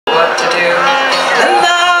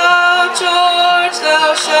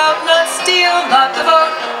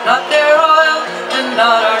not their oil, and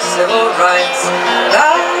not our civil rights.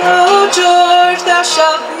 Thou, George, thou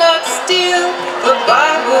shalt not steal, the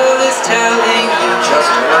Bible is telling you just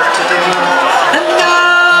what to do. And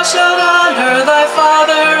thou shalt honor thy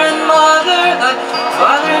father and mother, thy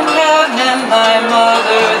father in heaven and thy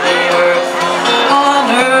mother the earth.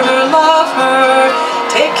 Honor her, love her,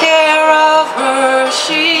 take care of her,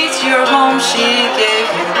 she's your home, she gave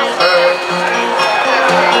you birth.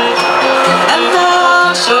 And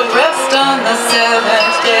thou shalt rest on the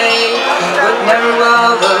seventh day, but never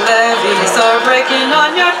while the levies are breaking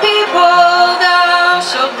on your people. Thou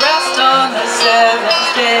shalt rest on the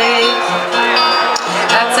seventh day.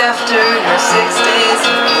 That's after your 6 days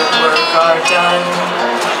of good work are done.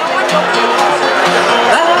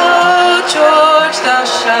 Thou, George, thou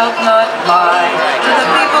shalt not lie to the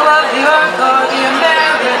people of the earth or the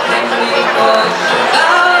American people.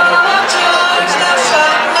 Thou, George, thou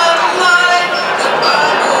shalt not lie. The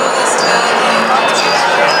Bible is telling you just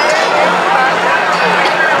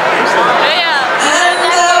and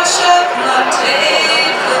thou shalt not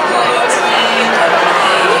take the Lord's name in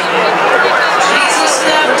vain. Jesus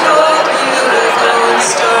never told you to go and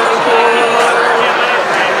start a war.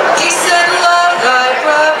 He said, love thy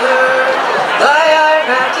brother, thy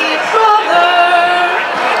Iraqi brother,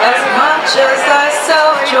 as much as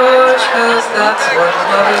thyself, George, 'cause that's what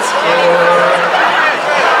love is for.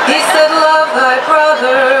 He said, love thy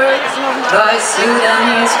brother, thy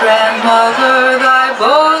Sudanese grandmother, thy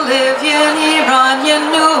Bolivian, Iranian,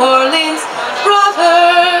 New Orleans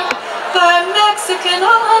brother, thy Mexican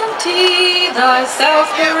auntie, thy South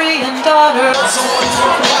Korean daughter.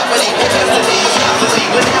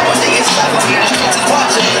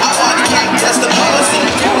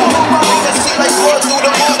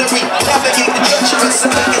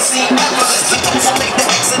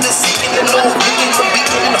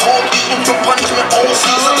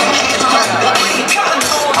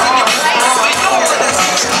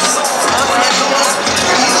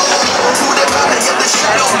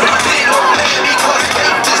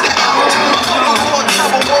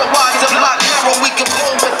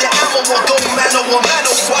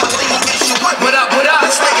 What up?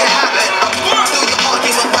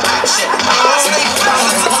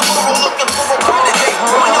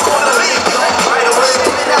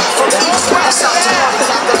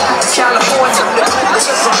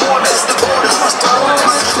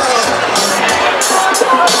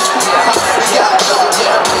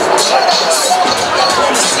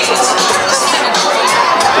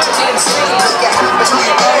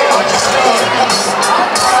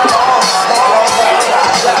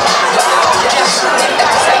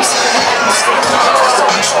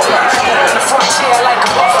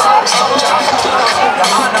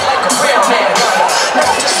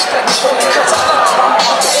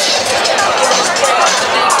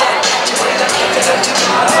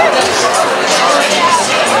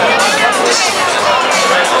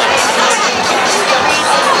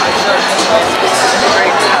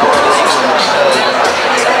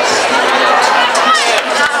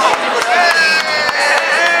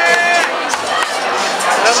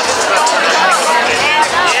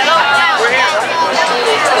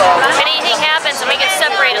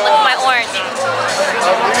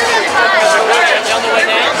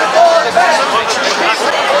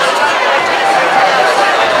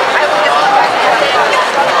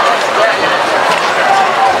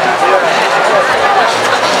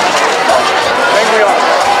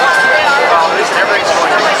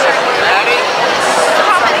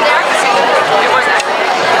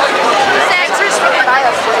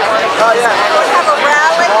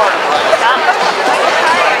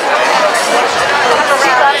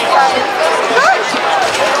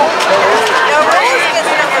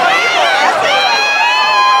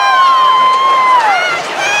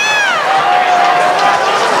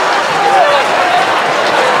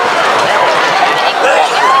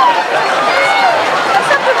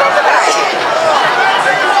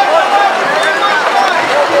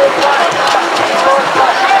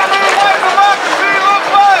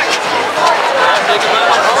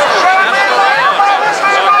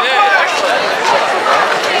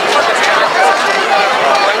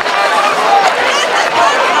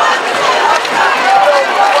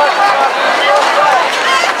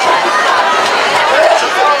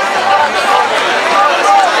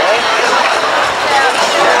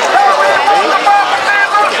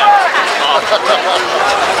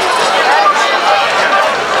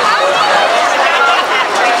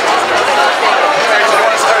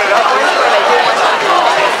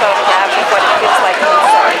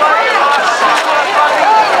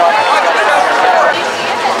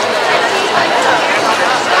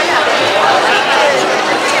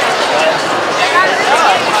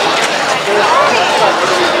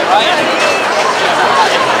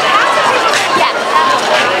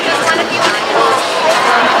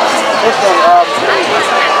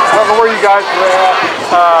 where you guys were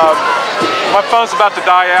at. My phone's about to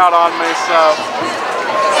die out on me, so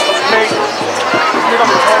let's meet on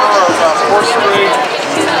the corner of 4th Street.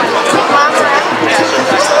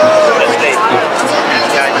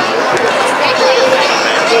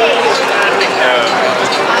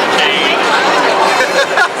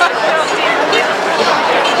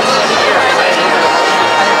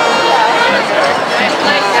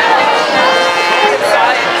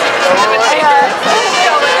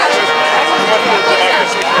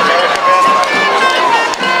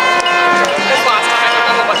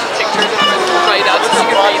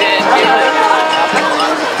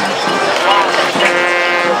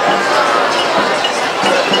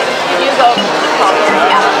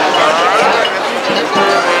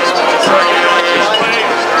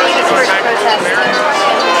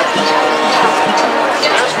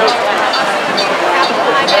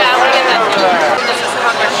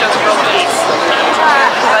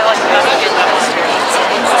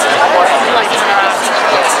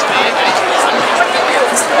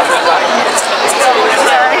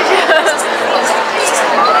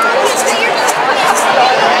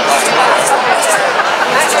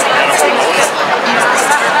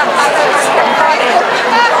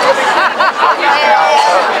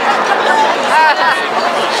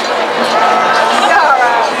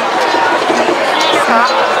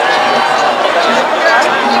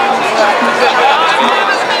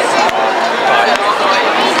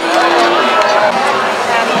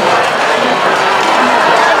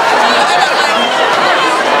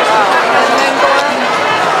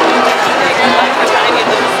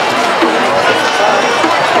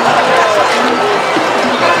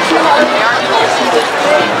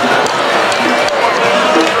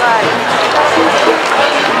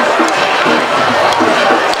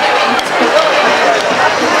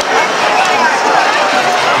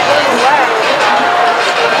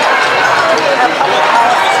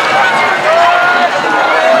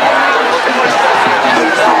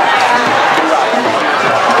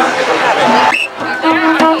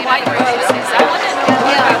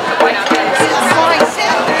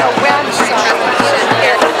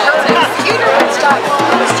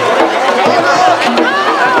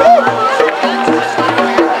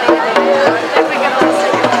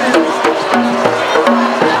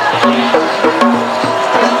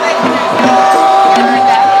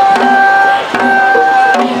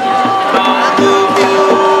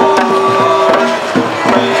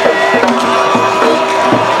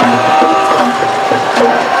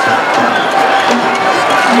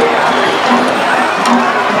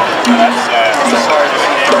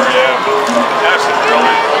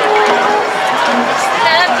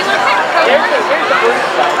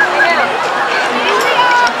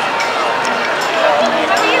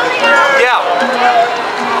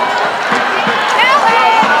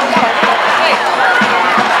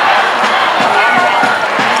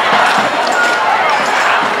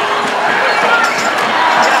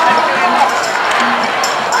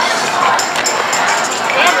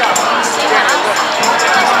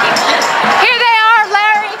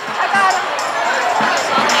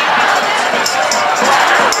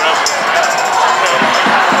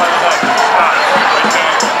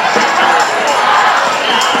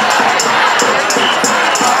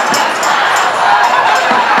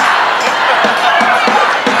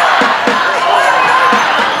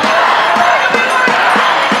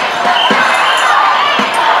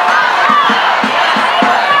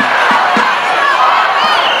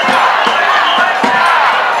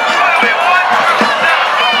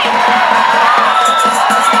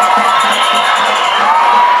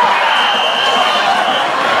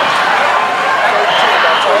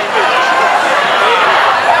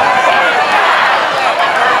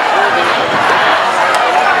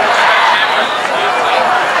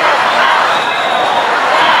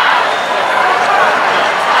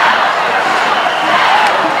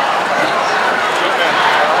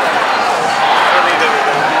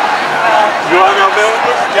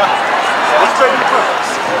 Yeah. Let's take it.